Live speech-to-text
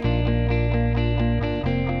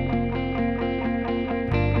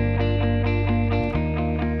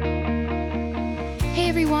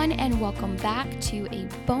and welcome back to a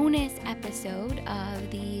bonus episode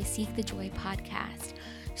of the Seek the Joy podcast.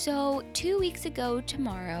 So, 2 weeks ago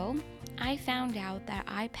tomorrow, I found out that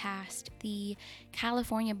I passed the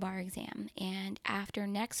California bar exam, and after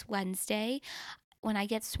next Wednesday, when I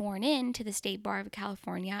get sworn in to the State Bar of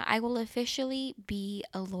California, I will officially be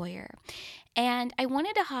a lawyer. And I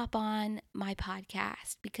wanted to hop on my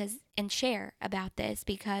podcast and share about this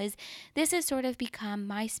because this has sort of become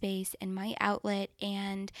my space and my outlet.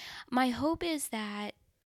 And my hope is that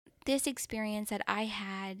this experience that I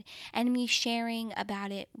had and me sharing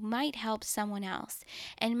about it might help someone else,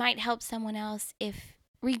 and might help someone else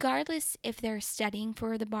regardless if they're studying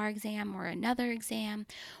for the bar exam or another exam,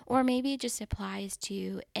 or maybe it just applies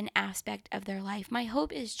to an aspect of their life. My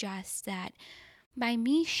hope is just that by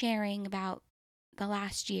me sharing about the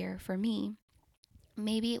last year for me,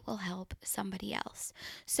 maybe it will help somebody else.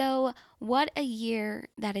 So, what a year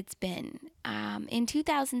that it's been. In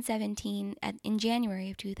 2017, in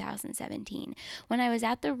January of 2017, when I was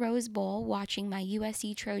at the Rose Bowl watching my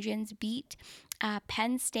USC Trojans beat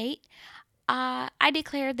Penn State, I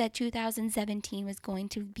declared that 2017 was going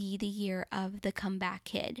to be the year of the comeback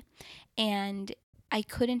kid. And I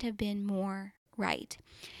couldn't have been more right.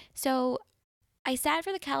 So I sat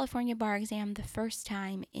for the California bar exam the first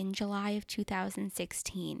time in July of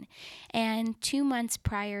 2016. And 2 months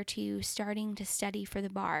prior to starting to study for the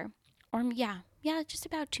bar, just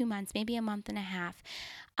about 2 months, maybe a month and a half,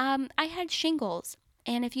 I had shingles.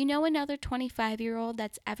 And if you know another 25-year-old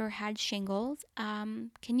that's ever had shingles, can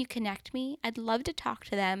you connect me? I'd love to talk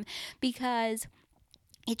to them because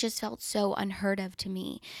it just felt so unheard of to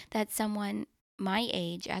me that someone my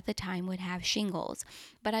age at the time would have shingles.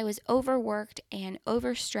 But I was overworked and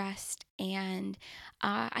overstressed, and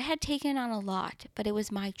I had taken on a lot, but it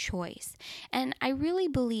was my choice. And I really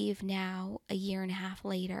believe now, a year and a half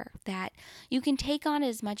later, that you can take on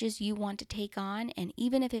as much as you want to take on, and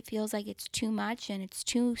even if it feels like it's too much and it's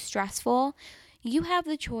too stressful, you have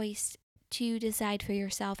the choice to decide for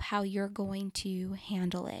yourself how you're going to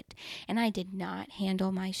handle it. And I did not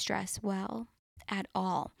handle my stress well at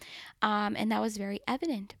all. And that was very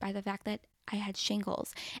evident by the fact that I had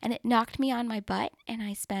shingles, and it knocked me on my butt, and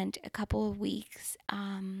I spent a couple of weeks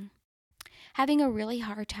having a really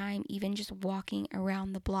hard time even just walking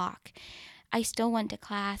around the block. I still went to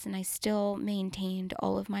class and I still maintained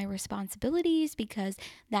all of my responsibilities because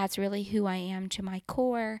that's really who I am to my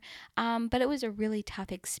core. But it was a really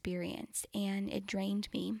tough experience and it drained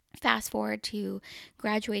me. Fast forward to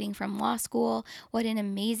graduating from law school, what an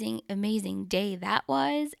amazing, amazing day that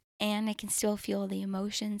was. And I can still feel the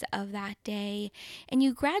emotions of that day. And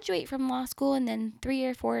you graduate from law school, and then 3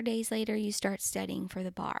 or 4 days later, you start studying for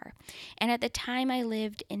the bar. And at the time, I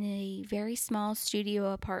lived in a very small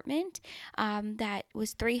studio apartment that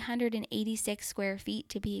was 386 square feet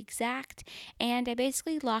to be exact. And I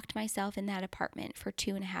basically locked myself in that apartment for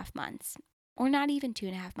 2.5 months. Or not even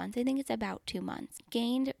 2.5 months. I think it's about 2 months.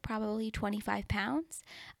 Gained probably 25 pounds.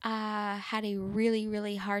 Had a really,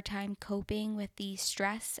 really hard time coping with the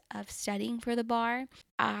stress of studying for the bar.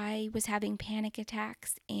 I was having panic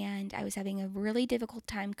attacks and I was having a really difficult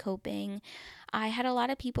time coping. I had a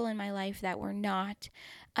lot of people in my life that were not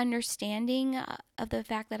understanding of the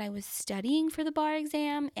fact that I was studying for the bar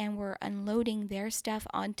exam and were unloading their stuff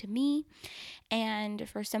onto me. And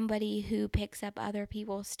for somebody who picks up other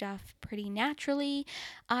people's stuff pretty naturally,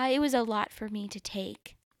 it was a lot for me to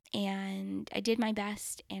take. And I did my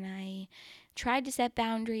best, and I tried to set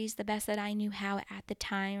boundaries the best that I knew how at the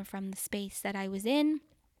time from the space that I was in.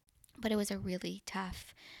 But it was a really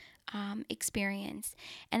tough experience.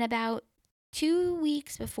 And about 2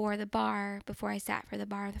 weeks before I sat for the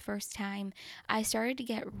bar the first time, I started to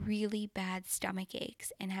get really bad stomach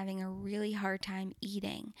aches and having a really hard time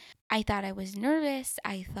eating. I thought I was nervous.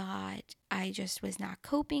 I thought I just was not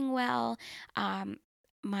coping well.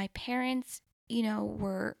 My parents,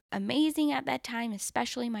 were amazing at that time,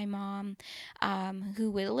 especially my mom, who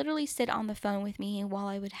would literally sit on the phone with me while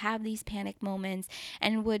I would have these panic moments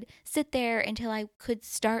and would sit there until I could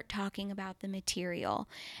start talking about the material.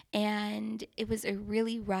 And it was a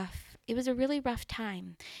really rough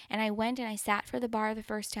time. And I went and I sat for the bar the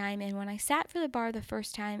first time. And when I sat for the bar the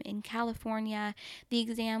first time in California, the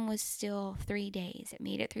exam was still 3 days. It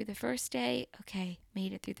made it through the first day. Okay,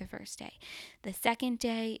 made it through the first day. The second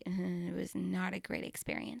day, it was not a great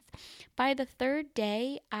experience. By the third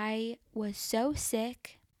day, I was so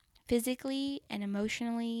sick, physically and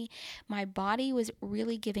emotionally. My body was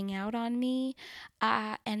really giving out on me,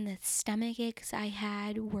 and the stomach aches I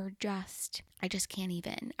had were I just can't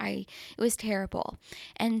even. It was terrible.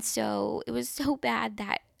 And so it was so bad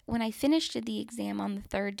that when I finished the exam on the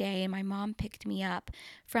third day and my mom picked me up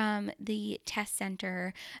from the test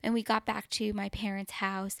center and we got back to my parents'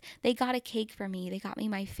 house, they got a cake for me. They got me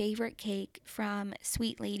my favorite cake from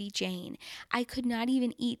Sweet Lady Jane. I could not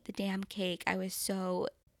even eat the damn cake. I was so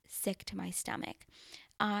sick to my stomach.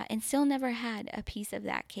 And still never had a piece of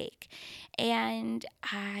that cake. And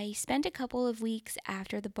I spent a couple of weeks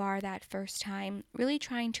after the bar that first time really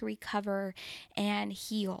trying to recover and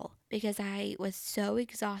heal because I was so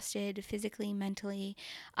exhausted physically, mentally.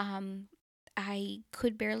 I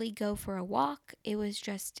could barely go for a walk. It was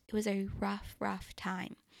a rough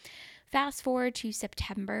time. Fast forward to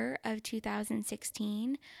September of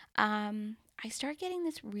 2016, I start getting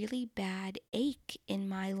this really bad ache in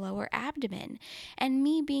my lower abdomen. And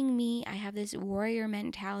me being me, I have this warrior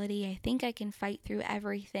mentality. I think I can fight through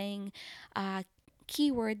everything.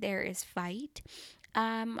 Key word there is fight.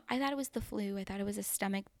 I thought it was the flu. I thought it was a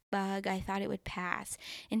stomach bug. I thought it would pass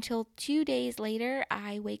until 2 days later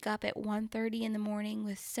I wake up at 1:30 in the morning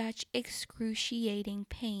with such excruciating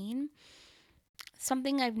pain,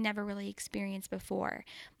 something I've never really experienced before.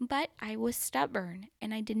 But I was stubborn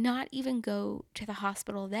and I did not even go to the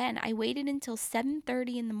hospital then. I waited until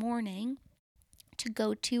 7:30 in the morning to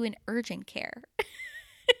go to an urgent care.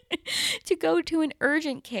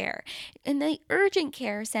 And the urgent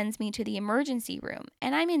care sends me to the emergency room,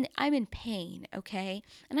 and I'm in pain, okay?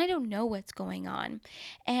 And I don't know what's going on.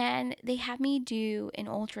 And they have me do an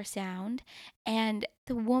ultrasound, and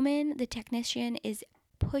the technician is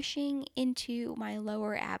pushing into my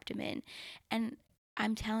lower abdomen, and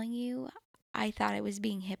I'm telling you, I thought I was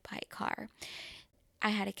being hit by a car. I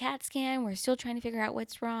had a CAT scan. We're still trying to figure out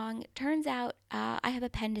what's wrong. Turns out I have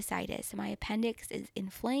appendicitis. My appendix is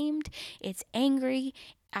inflamed. It's angry.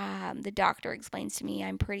 The doctor explains to me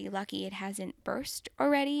I'm pretty lucky it hasn't burst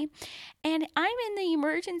already. And I'm in the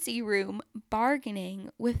emergency room bargaining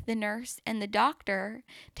with the nurse and the doctor,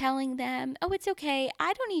 telling them, oh, it's okay.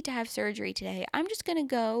 I don't need to have surgery today. I'm just going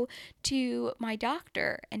to go to my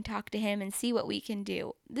doctor and talk to him and see what we can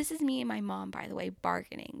do. This is me and my mom, by the way,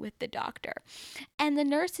 bargaining with the doctor. And the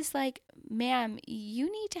nurse is like, ma'am, you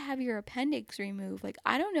need to have your appendix removed. Like,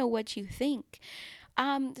 I don't know what you think.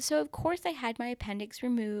 So of course I had my appendix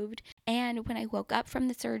removed, and when I woke up from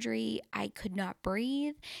the surgery, I could not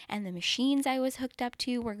breathe, and the machines I was hooked up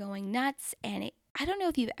to were going nuts, and I don't know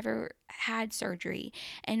if you've ever had surgery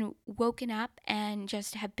and woken up and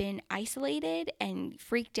just have been isolated and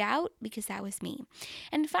freaked out, because that was me.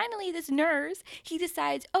 And finally, this nurse, he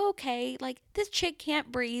decides, okay, like this chick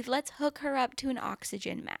can't breathe. Let's hook her up to an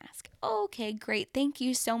oxygen mask. Okay, great. Thank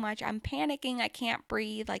you so much. I'm panicking. I can't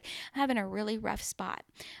breathe. Like, I'm having a really rough spot.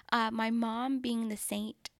 My mom, being the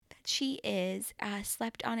saint that she is,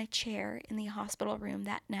 slept on a chair in the hospital room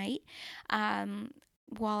that night.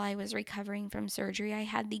 While I was recovering from surgery, I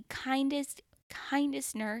had the kindest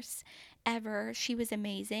nurse ever. She was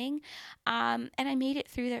amazing. And I made it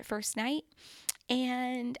through that first night,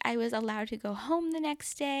 and I was allowed to go home the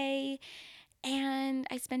next day, and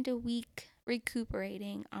I spent a week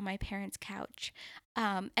recuperating on my parents' couch.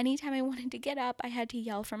 Anytime I wanted to get up, I had to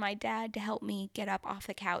yell for my dad to help me get up off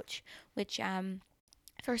the couch, which,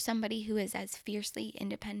 for somebody who is as fiercely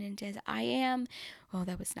independent as I am, well,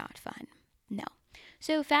 that was not fun. No.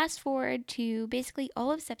 So fast forward to basically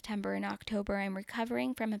all of September and October, I'm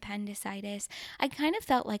recovering from appendicitis. I kind of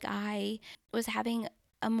felt like I was having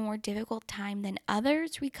a more difficult time than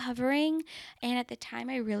others recovering, and at the time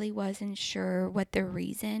I really wasn't sure what the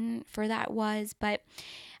reason for that was, but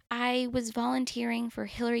I was volunteering for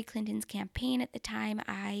Hillary Clinton's campaign at the time.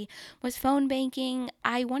 I was phone banking.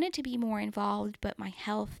 I wanted to be more involved, but my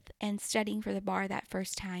health and studying for the bar that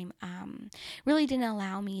first time really didn't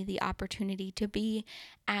allow me the opportunity to be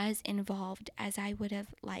as involved as I would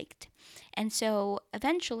have liked. And so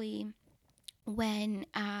eventually, when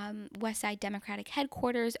Westside Democratic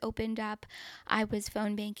headquarters opened up, I was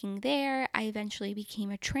phone banking there. I eventually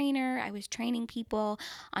became a trainer. I was training people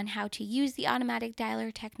on how to use the automatic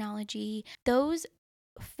dialer technology. Those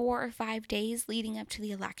 4 or 5 days leading up to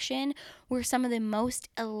the election were some of the most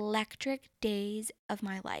electric days of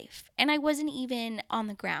my life. And I wasn't even on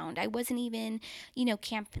the ground. I wasn't even,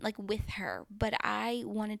 with her, but I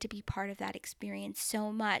wanted to be part of that experience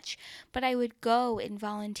so much. But I would go and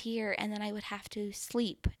volunteer, and then I would have to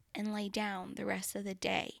sleep and lay down the rest of the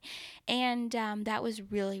day. And that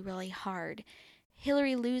was really, really hard.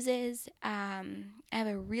 Hillary loses. I have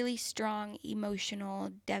a really strong,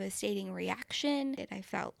 emotional, devastating reaction. I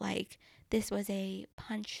felt like this was a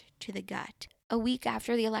punch to the gut. A week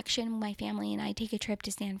after the election, my family and I take a trip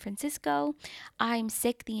to San Francisco. I'm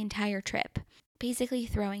sick the entire trip, basically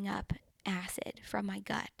throwing up acid from my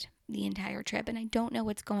gut. the entire trip, and I don't know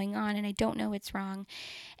what's going on, and I don't know what's wrong.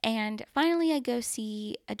 And finally, I go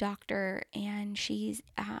see a doctor, and she's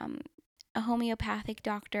a homeopathic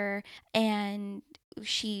doctor, and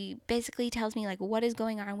she basically tells me like what is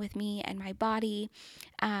going on with me and my body.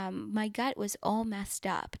 My gut was all messed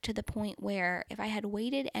up to the point where if I had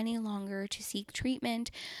waited any longer to seek treatment,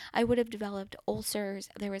 I would have developed ulcers.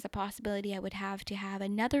 There was a possibility I would have to have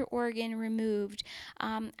another organ removed.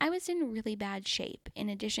 I was in really bad shape. In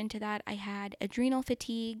addition to that, I had adrenal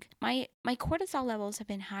fatigue. My cortisol levels have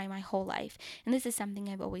been high my whole life, and this is something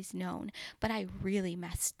I've always known, but I really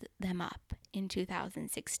messed them up in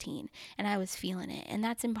 2016, and I was feeling it. And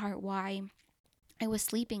that's in part why I was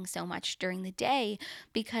sleeping so much during the day,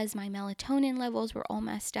 because my melatonin levels were all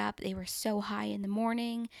messed up. They were so high in the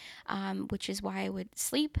morning, which is why I would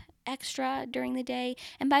sleep extra during the day.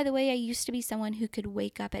 And by the way, I used to be someone who could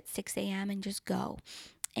wake up at 6 a.m. and just go.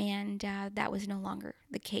 And that was no longer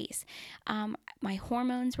the case. My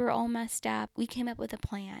hormones were all messed up. We came up with a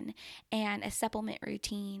plan and a supplement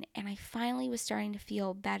routine, and I finally was starting to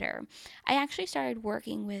feel better. I actually started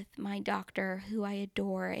working with my doctor, who I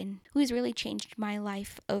adore and who has really changed my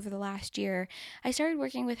life over the last year. I started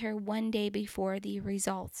working with her one day before the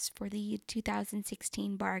results for the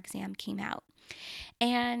 2016 bar exam came out.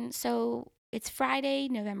 And so it's Friday,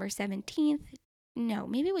 November 17th. No,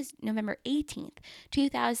 maybe it was November 18th,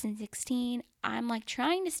 2016. I'm like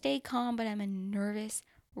trying to stay calm, but I'm a nervous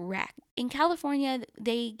wreck. In California,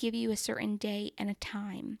 they give you a certain day and a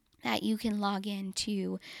time that you can log in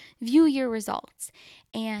to view your results.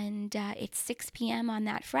 And it's 6 p.m. on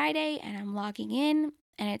that Friday, and I'm logging in,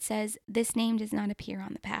 and it says, "This name does not appear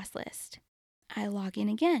on the pass list." I log in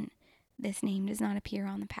again. "This name does not appear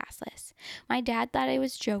on the pass list." My dad thought I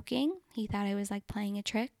was joking. He thought I was like playing a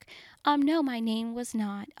trick. No, my name was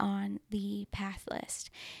not on the pass list.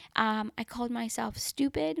 I called myself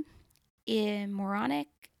stupid, moronic,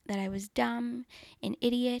 that I was dumb, an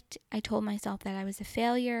idiot. I told myself that I was a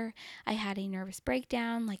failure. I had a nervous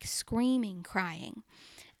breakdown, like screaming, crying.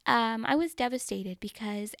 I was devastated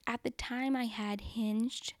because at the time I had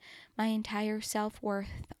hinged my entire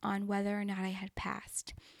self-worth on whether or not I had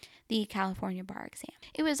passed the California bar exam.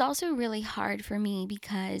 It was also really hard for me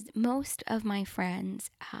because most of my friends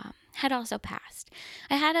had also passed.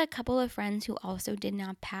 I had a couple of friends who also did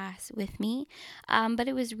not pass with me, but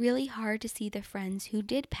it was really hard to see the friends who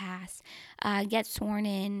did pass get sworn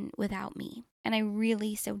in without me. And I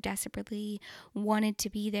really so desperately wanted to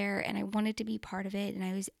be there, and I wanted to be part of it. And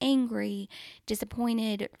I was angry,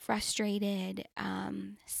 disappointed, frustrated,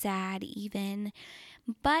 sad even.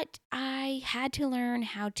 But I had to learn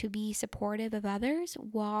how to be supportive of others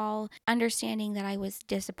while understanding that I was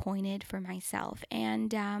disappointed for myself.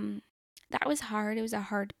 And that was hard. It was a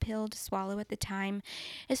hard pill to swallow at the time,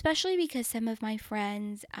 especially because some of my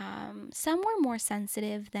friends, some were more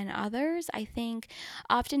sensitive than others. I think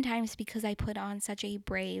oftentimes because I put on such a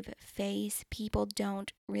brave face, people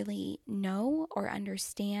don't really know or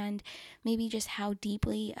understand maybe just how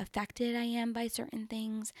deeply affected I am by certain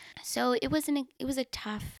things. So it was a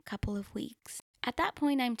tough couple of weeks. At that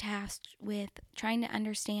point, I'm tasked with trying to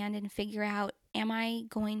understand and figure out, am I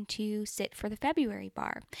going to sit for the February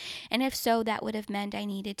bar? And if so, that would have meant I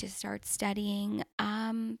needed to start studying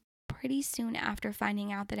pretty soon after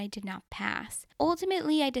finding out that I did not pass.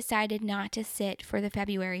 Ultimately, I decided not to sit for the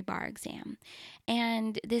February bar exam.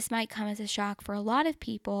 And this might come as a shock for a lot of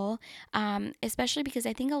people, especially because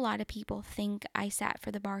I think a lot of people think I sat for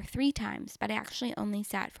the bar 3 times, but I actually only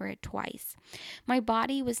sat for it twice. My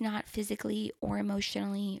body was not physically or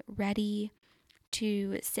emotionally ready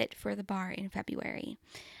to sit for the bar in February.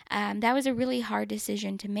 That was a really hard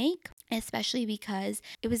decision to make, especially because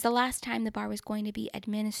it was the last time the bar was going to be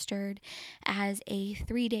administered as a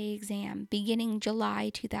 3-day exam. Beginning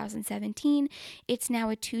July 2017, it's now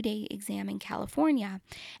a 2-day exam in California.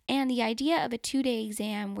 And the idea of a 2-day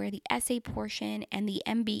exam where the essay portion and the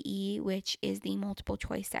MBE, which is the multiple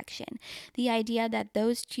choice section, the idea that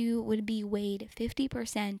those two would be weighed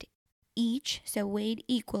 50% each, so weighed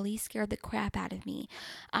equally, scared the crap out of me.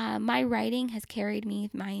 My writing has carried me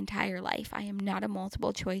my entire life. I am not a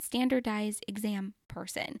multiple choice standardized exam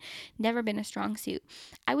person. Never been a strong suit.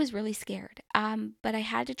 I was really scared, but I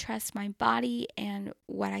had to trust my body and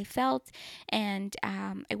what I felt, and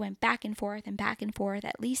I went back and forth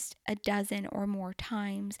at least a dozen or more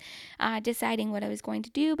times, deciding what I was going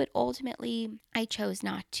to do, but ultimately I chose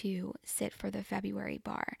not to sit for the February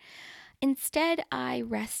bar. Instead, I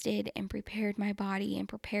rested and prepared my body and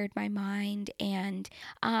prepared my mind. And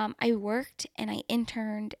I worked and I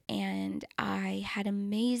interned and I had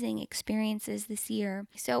amazing experiences this year.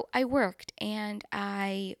 So I worked and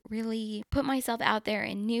I really put myself out there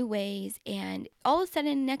in new ways. And all of a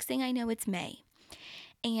sudden, next thing I know, it's May.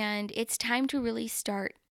 And it's time to really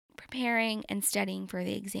start preparing and studying for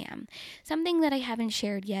the exam. Something that I haven't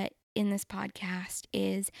shared yet in this podcast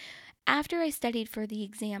is after I studied for the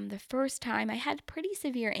exam the first time, I had pretty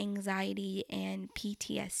severe anxiety and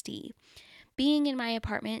PTSD. Being in my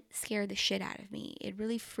apartment scared the shit out of me. It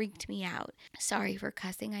really freaked me out. Sorry for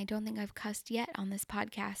cussing. I don't think I've cussed yet on this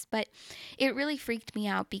podcast, but it really freaked me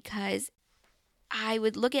out because I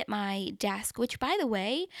would look at my desk, which, by the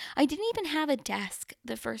way, I didn't even have a desk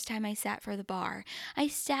the first time I sat for the bar. I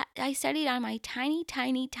studied on my tiny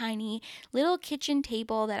little kitchen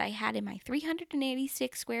table that I had in my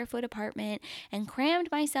 386 square foot apartment and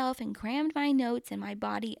crammed myself and crammed my notes and my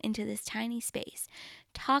body into this tiny space.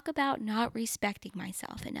 Talk about not respecting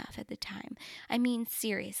myself enough at the time. I mean,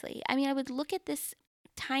 seriously. I would look at this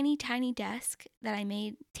tiny desk that I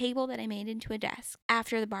made, table that I made into a desk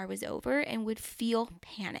after the bar was over and would feel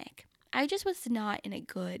panic. I just was not in a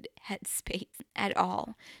good headspace at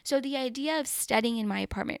all. So the idea of studying in my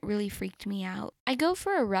apartment really freaked me out. I go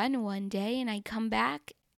for a run one day and I come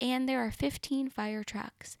back and there are 15 fire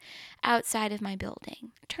trucks outside of my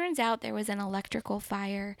building. Turns out there was an electrical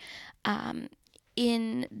fire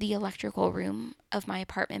in the electrical room of my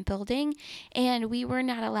apartment building, and we were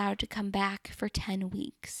not allowed to come back for 10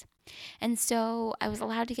 weeks. And so I was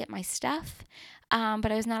allowed to get my stuff,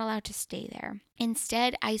 but I was not allowed to stay there.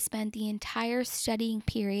 Instead, I spent the entire studying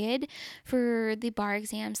period for the bar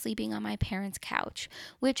exam sleeping on my parents' couch,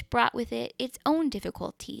 which brought with it its own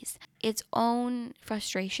difficulties, its own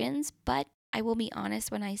frustrations, but I will be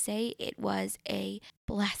honest when I say it was a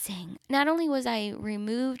blessing. Not only was I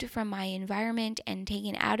removed from my environment and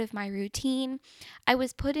taken out of my routine, I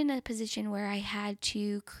was put in a position where I had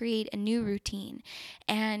to create a new routine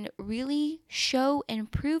and really show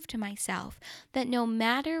and prove to myself that no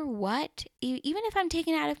matter what, even if I'm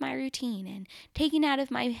taken out of my routine and taken out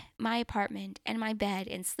of my apartment and my bed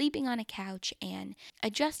and sleeping on a couch and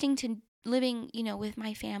adjusting to living, with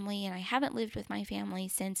my family, and I haven't lived with my family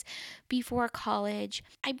since before college,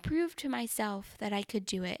 I proved to myself that I could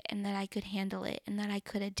do it and that I could handle it and that I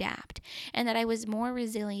could adapt and that I was more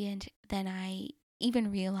resilient than I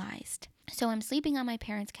even realized. So I'm sleeping on my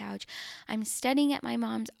parents' couch. I'm studying at my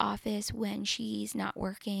mom's office when she's not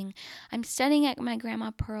working. I'm studying at my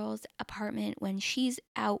grandma Pearl's apartment when she's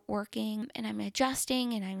out working, and I'm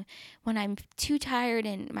adjusting, and when I'm too tired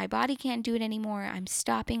and my body can't do it anymore, I'm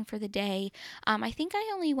stopping for the day. I think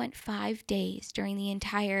I only went 5 days during the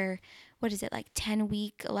entire 10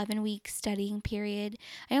 week, 11 week studying period.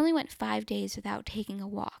 I only went 5 days without taking a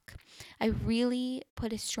walk. I really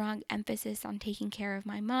put a strong emphasis on taking care of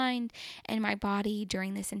my mind and my body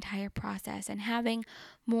during this entire process and having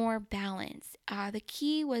more balance. The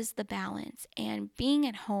key was the balance, and being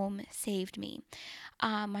at home saved me.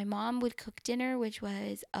 My mom would cook dinner, which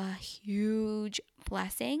was a huge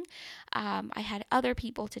blessing. I had other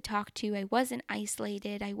people to talk to. I wasn't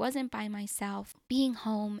isolated. I wasn't by myself. Being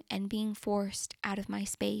home and being forced out of my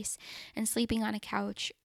space and sleeping on a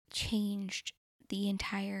couch changed the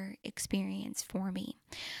entire experience for me.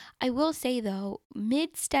 I will say though,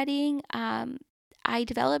 mid-studying, I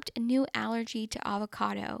developed a new allergy to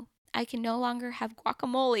avocado. I can no longer have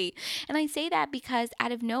guacamole. And I say that because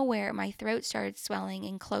out of nowhere, my throat started swelling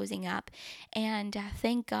and closing up. And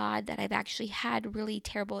thank God that I've actually had really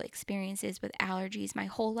terrible experiences with allergies my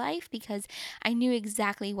whole life because I knew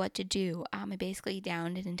exactly what to do. I basically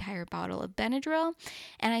downed an entire bottle of Benadryl,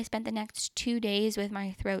 and I spent the next 2 days with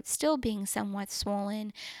my throat still being somewhat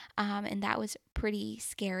swollen. And that was pretty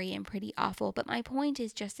scary and pretty awful. But my point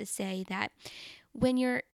is just to say that when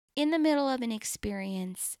you're in the middle of an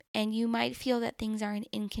experience and you might feel that things are an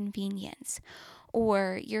inconvenience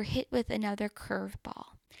or you're hit with another curveball,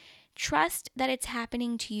 trust that it's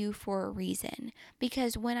happening to you for a reason.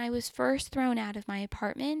 Because when I was first thrown out of my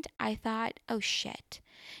apartment, I thought, oh shit,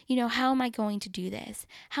 how am I going to do this?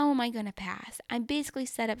 How am I going to pass? I'm basically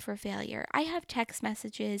set up for failure. I have text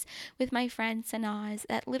messages with my friend Sanaz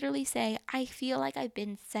that literally say, I feel like I've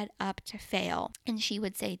been set up to fail. And she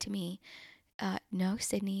would say to me, no,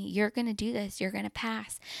 Sydney, you're going to do this. You're going to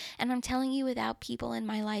pass. And I'm telling you, without people in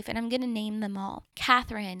my life, and I'm going to name them all: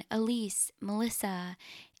 Catherine, Elise, Melissa,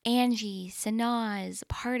 Angie, Sanaz,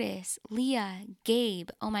 Pardis, Leah, Gabe.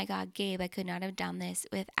 Oh my God, Gabe, I could not have done this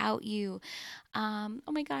without you. Oh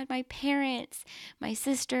my God, my parents, my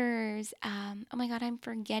sisters. Oh my God, I'm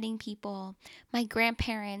forgetting people. My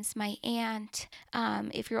grandparents, my aunt.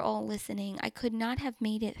 If you're all listening, I could not have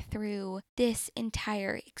made it through this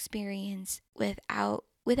entire experience without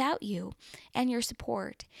you and your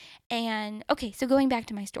support. And okay, so going back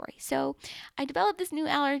to my story. So I developed this new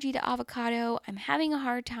allergy to avocado. I'm having a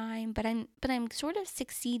hard time, but I'm sort of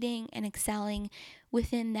succeeding and excelling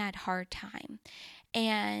within that hard time.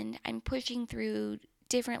 And I'm pushing through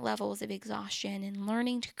different levels of exhaustion and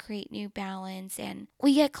learning to create new balance. And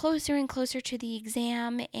we get closer and closer to the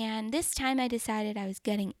exam, and this time I decided I was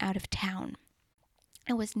getting out of town.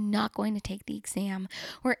 I was not going to take the exam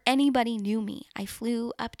where anybody knew me. I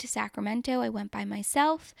flew up to Sacramento. I went by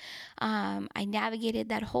myself. I navigated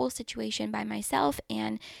that whole situation by myself.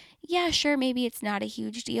 And yeah, sure, maybe it's not a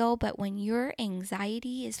huge deal, but when your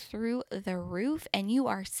anxiety is through the roof and you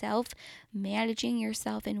are self managing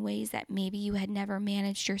yourself in ways that maybe you had never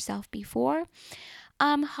managed yourself before,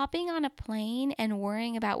 hopping on a plane and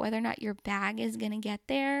worrying about whether or not your bag is going to get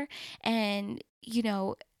there and,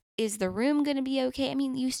 is the room going to be okay? I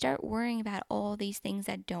mean, you start worrying about all these things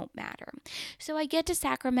that don't matter. So I get to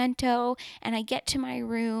Sacramento and I get to my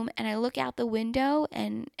room and I look out the window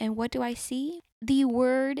and what do I see? The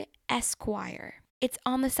word Esquire. It's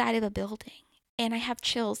on the side of a building and I have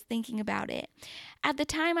chills thinking about it. At the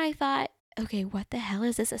time I thought, okay, what the hell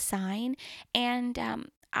is this, a sign? And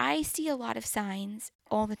I see a lot of signs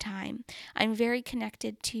all the time. I'm very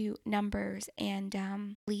connected to numbers and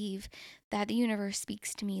believe that the universe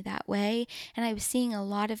speaks to me that way. And I was seeing a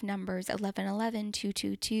lot of numbers: 1111,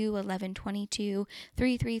 222, 1122,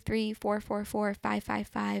 333, 444,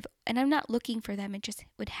 555. And I'm not looking for them, it just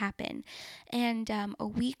would happen. And a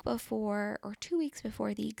week before or 2 weeks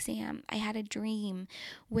before the exam, I had a dream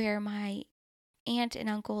where my aunt and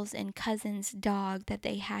uncles and cousins' dog that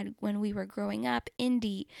they had when we were growing up,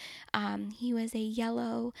 Indy. He was a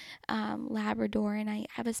yellow Labrador, and I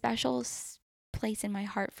have a special place in my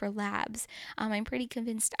heart for labs. I'm pretty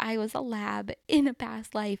convinced I was a lab in a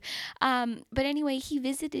past life. But anyway, he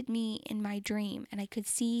visited me in my dream, and I could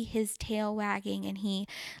see his tail wagging, and he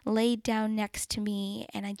laid down next to me,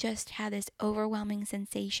 and I just had this overwhelming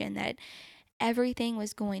sensation that everything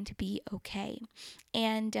was going to be okay.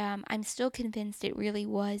 And I'm still convinced it really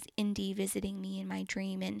was Indy visiting me in my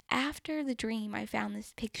dream. And after the dream, I found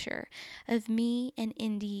this picture of me and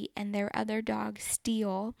Indy and their other dog,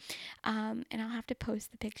 Steel. And I'll have to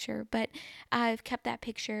post the picture, but I've kept that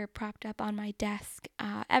picture propped up on my desk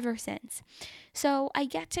ever since. So I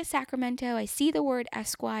get to Sacramento, I see the word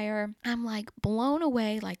Esquire. I'm like blown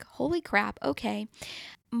away, like, holy crap, okay.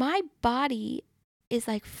 My body is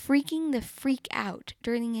like freaking the freak out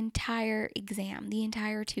during the entire exam, the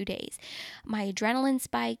entire 2 days. My adrenaline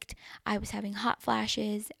spiked. I was having hot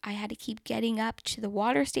flashes. I had to keep getting up to the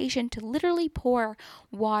water station to literally pour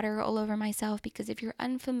water all over myself, because if you're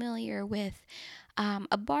unfamiliar with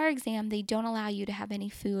a bar exam, they don't allow you to have any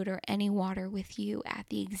food or any water with you at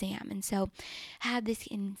the exam. And so I had this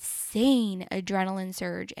insane adrenaline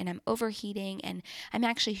surge, and I'm overheating, and I'm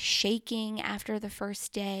actually shaking after the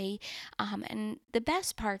first day. And the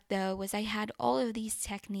best part, though, was I had all of these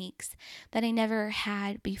techniques that I never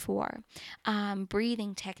had before.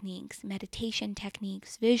 Breathing techniques, meditation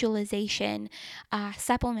techniques, visualization,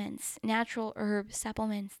 supplements, natural herb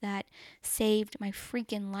supplements that saved my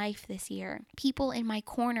freaking life this year. People in my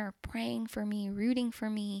corner praying for me, rooting for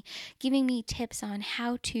me, giving me tips on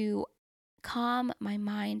how to calm my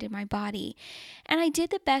mind and my body. And I did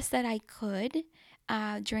the best that I could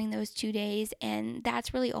during those 2 days, and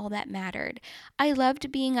that's really all that mattered. I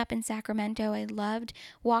loved being up in Sacramento. I loved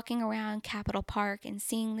walking around Capitol Park and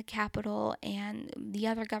seeing the Capitol and the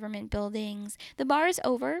other government buildings. The bar is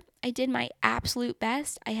over. I did my absolute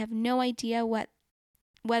best. I have no idea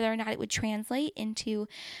whether or not it would translate into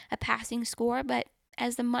a passing score, but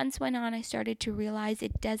as the months went on, I started to realize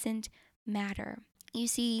it doesn't matter. You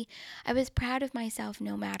see, I was proud of myself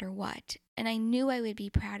no matter what, and I knew I would be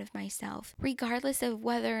proud of myself regardless of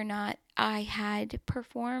whether or not I had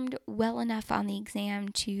performed well enough on the exam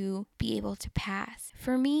to be able to pass.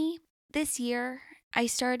 For me, this year, I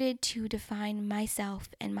started to define myself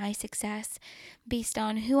and my success based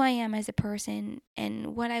on who I am as a person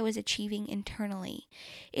and what I was achieving internally.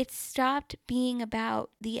 It stopped being about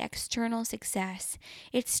the external success.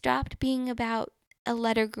 It stopped being about a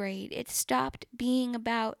letter grade. It stopped being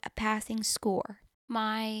about a passing score.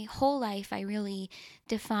 My whole life, I really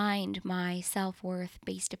defined my self-worth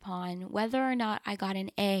based upon whether or not I got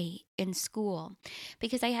an A in school,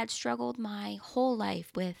 because I had struggled my whole life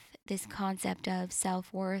with this concept of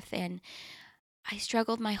self-worth, and I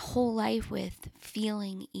struggled my whole life with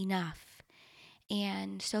feeling enough.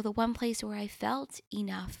 And so the one place where I felt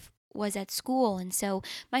enough was at school. And so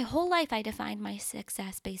my whole life I defined my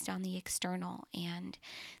success based on the external. And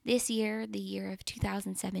this year, the year of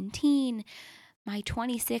 2017, my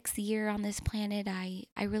 26th year on this planet, I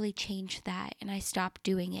really changed that and I stopped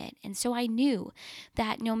doing it. And so I knew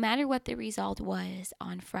that no matter what the result was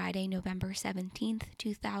on Friday, November 17th,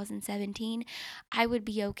 2017, I would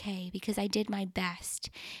be okay because I did my best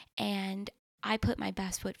and I put my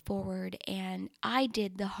best foot forward and I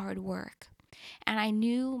did the hard work. And I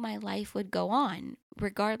knew my life would go on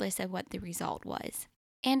regardless of what the result was.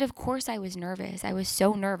 And of course, I was nervous. I was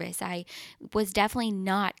so nervous. I was definitely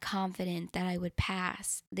not confident that I would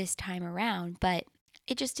pass this time around, but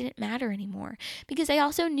it just didn't matter anymore because I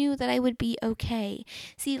also knew that I would be okay.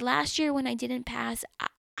 See, last year when I didn't pass,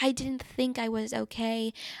 I didn't think I was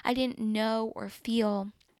okay. I didn't know or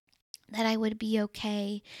feel that I would be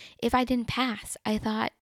okay if I didn't pass. I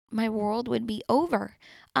thought my world would be over.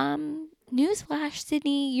 Newsflash,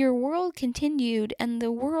 Sydney, your world continued and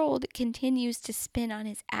the world continues to spin on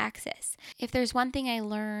its axis. If there's one thing I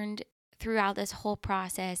learned throughout this whole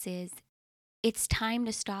process is it's time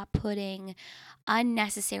to stop putting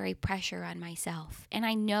unnecessary pressure on myself. And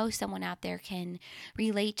I know someone out there can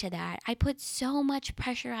relate to that. I put so much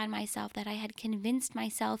pressure on myself that I had convinced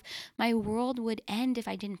myself my world would end if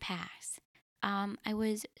I didn't pass. I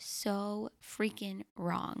was so freaking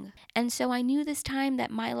wrong. And so I knew this time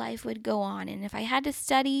that my life would go on. And if I had to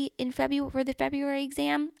study in February for the February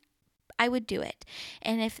exam, I would do it.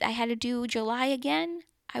 And if I had to do July again,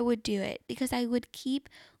 I would do it because I would keep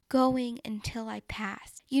going until I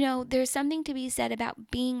passed. You know, there's something to be said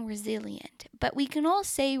about being resilient, but we can all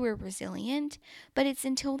say we're resilient, but it's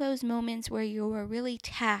until those moments where you are really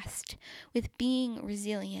tasked with being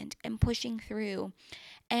resilient and pushing through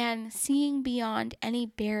and seeing beyond any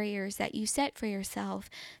barriers that you set for yourself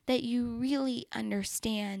that you really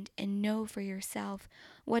understand and know for yourself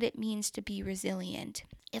what it means to be resilient.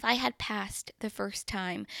 If I had passed the first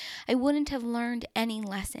time, I wouldn't have learned any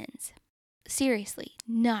lessons. Seriously,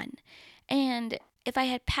 none. And if I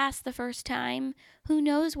had passed the first time, who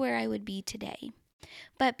knows where I would be today?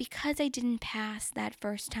 But because I didn't pass that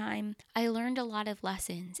first time, I learned a lot of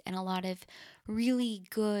lessons and a lot of really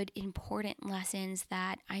good, important lessons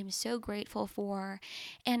that I'm so grateful for.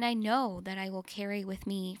 And I know that I will carry with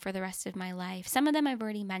me for the rest of my life. Some of them I've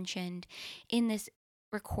already mentioned in this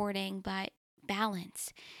recording, but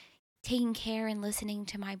balance, taking care and listening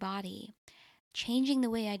to my body, changing the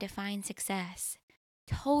way I define success,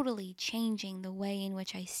 totally changing the way in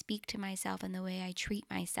which I speak to myself and the way I treat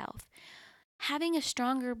myself. Having a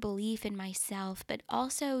stronger belief in myself, but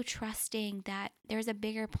also trusting that there's a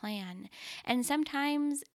bigger plan. And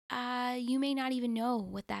sometimes you may not even know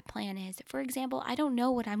what that plan is. For example, I don't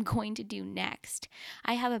know what I'm going to do next.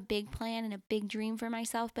 I have a big plan and a big dream for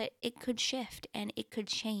myself, but it could shift and it could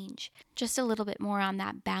change. Just a little bit more on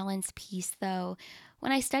that balance piece, though.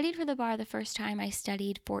 When I studied for the bar the first time, I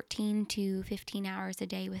studied 14 to 15 hours a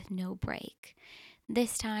day with no break.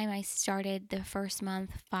 This time I started the first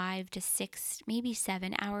month 5 to 6, maybe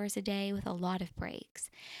 7 hours a day with a lot of breaks.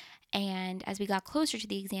 And as we got closer to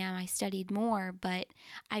the exam, I studied more, but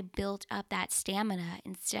I built up that stamina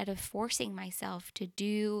instead of forcing myself to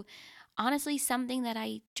do, honestly, something that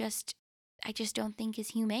I just don't think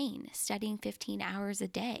is humane, studying 15 hours a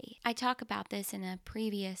day. I talk about this in a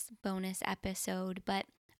previous bonus episode, but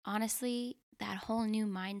honestly, that whole new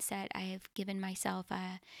mindset I have given myself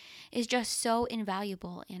is just so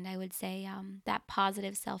invaluable. And I would say that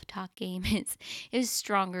positive self-talk game is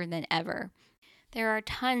stronger than ever. There are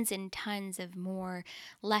tons and tons of more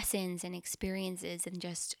lessons and experiences and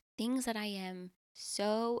just things that I am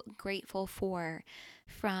so grateful for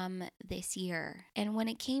from this year. And when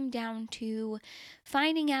it came down to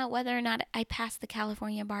finding out whether or not I passed the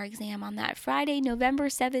California bar exam on that Friday, November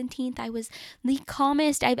 17th, I was the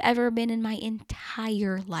calmest I've ever been in my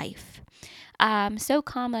entire life. So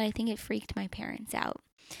calm that I think it freaked my parents out.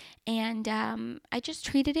 And I just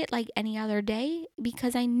treated it like any other day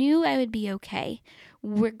because I knew I would be okay,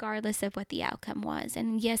 regardless of what the outcome was.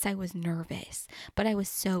 And yes, I was nervous, but I was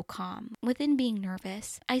so calm. Within being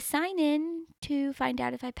nervous, I sign in to find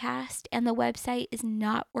out if I passed, and the website is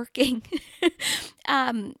not working.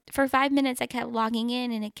 For 5 minutes, I kept logging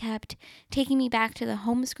in, and it kept taking me back to the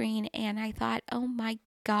home screen. And I thought, oh my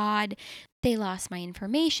God, they lost my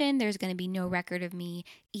information. There's going to be no record of me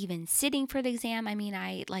even sitting for the exam. I mean,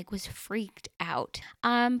 I was freaked out.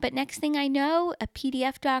 But next thing I know, a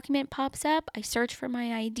PDF document pops up. I search for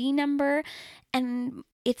my ID number and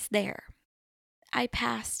it's there. I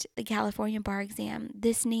passed the California bar exam.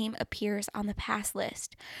 This name appears on the pass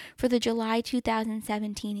list for the July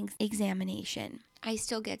 2017 examination. I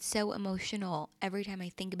still get so emotional every time I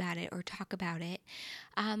think about it or talk about it.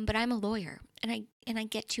 But I'm a lawyer, and I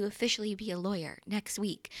get to officially be a lawyer next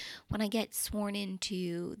week when I get sworn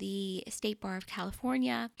into the State Bar of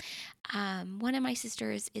California. One of my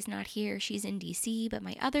sisters is not here. She's in DC, but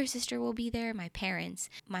my other sister will be there, my parents,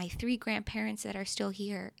 my 3 grandparents that are still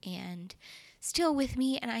here, and still with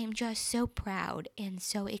me, and I am just so proud and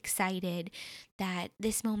so excited that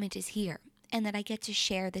this moment is here and that I get to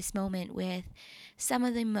share this moment with some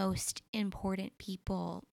of the most important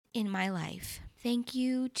people in my life. Thank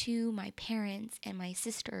you to my parents and my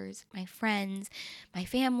sisters, my friends, my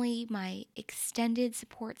family, my extended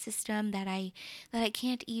support system that I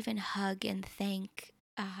can't even hug and thank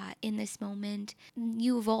in this moment.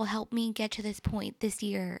 You have all helped me get to this point this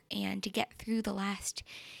year and to get through the last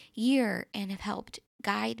year and have helped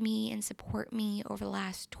guide me and support me over the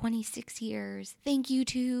last 26 years. Thank you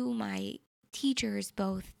to my teachers,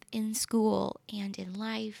 both in school and in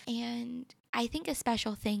life. And I think a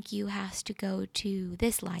special thank you has to go to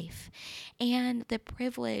this life and the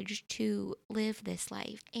privilege to live this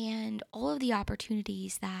life and all of the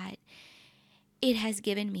opportunities that it has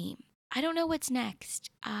given me. I don't know what's next.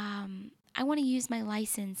 I want to use my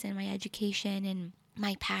license and my education and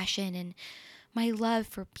my passion and my love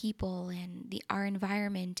for people and our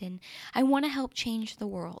environment, and I want to help change the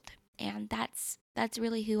world. And that's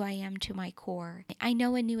really who I am to my core. I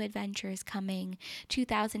know a new adventure is coming.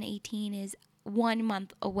 2018 is 1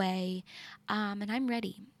 month away, and I'm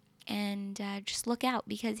ready. And just look out,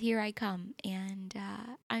 because here I come. And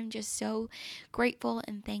I'm just so grateful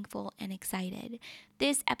and thankful and excited.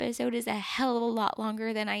 This episode is a hell of a lot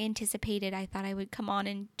longer than I anticipated. I thought I would come on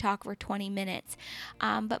and talk for 20 minutes.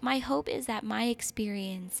 But my hope is that my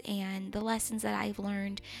experience and the lessons that I've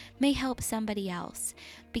learned may help somebody else.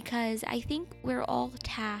 Because I think we're all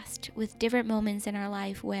tasked with different moments in our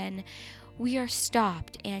life when we are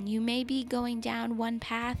stopped, and you may be going down one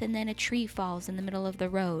path and then a tree falls in the middle of the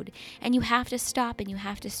road and you have to stop and you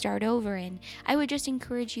have to start over. And I would just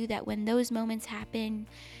encourage you that when those moments happen,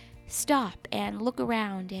 stop and look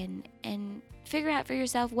around and figure out for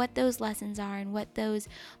yourself what those lessons are and what those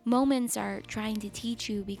moments are trying to teach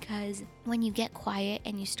you. Because when you get quiet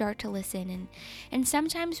and you start to listen, and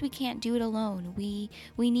sometimes we can't do it alone, we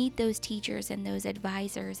need those teachers and those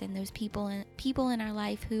advisors and those people in our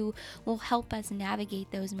life who will help us navigate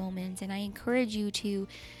those moments. And I encourage you to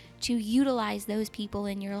utilize those people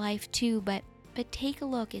in your life too, but take a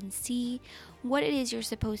look and see what it is you're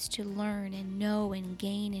supposed to learn and know and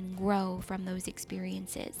gain and grow from those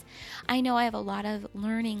experiences. I know I have a lot of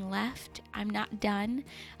learning left. I'm not done.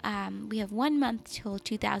 We have 1 month till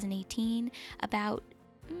 2018, about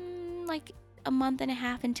like a month and a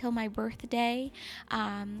half until my birthday.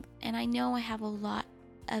 And I know I have a lot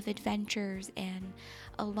of adventures and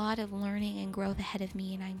a lot of learning and growth ahead of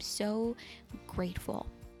me, and I'm so grateful.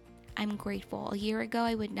 I'm grateful. A year ago,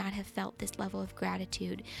 I would not have felt this level of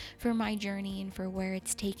gratitude for my journey and for where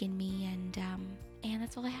it's taken me, and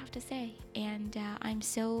that's all I have to say. And I'm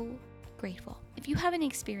so grateful. If you have an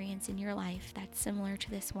experience in your life that's similar to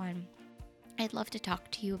this one, I'd love to talk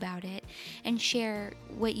to you about it and share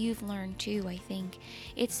what you've learned too. I think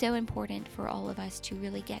it's so important for all of us to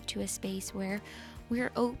really get to a space where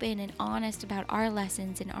we're open and honest about our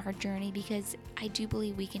lessons and our journey, because I do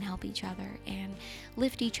believe we can help each other and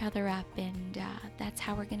lift each other up, and that's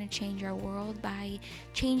how we're going to change our world, by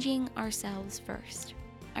changing ourselves first.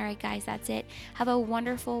 All right, guys, that's it. Have a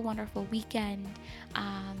wonderful, wonderful weekend,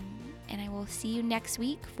 and I will see you next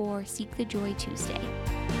week for Seek the Joy Tuesday.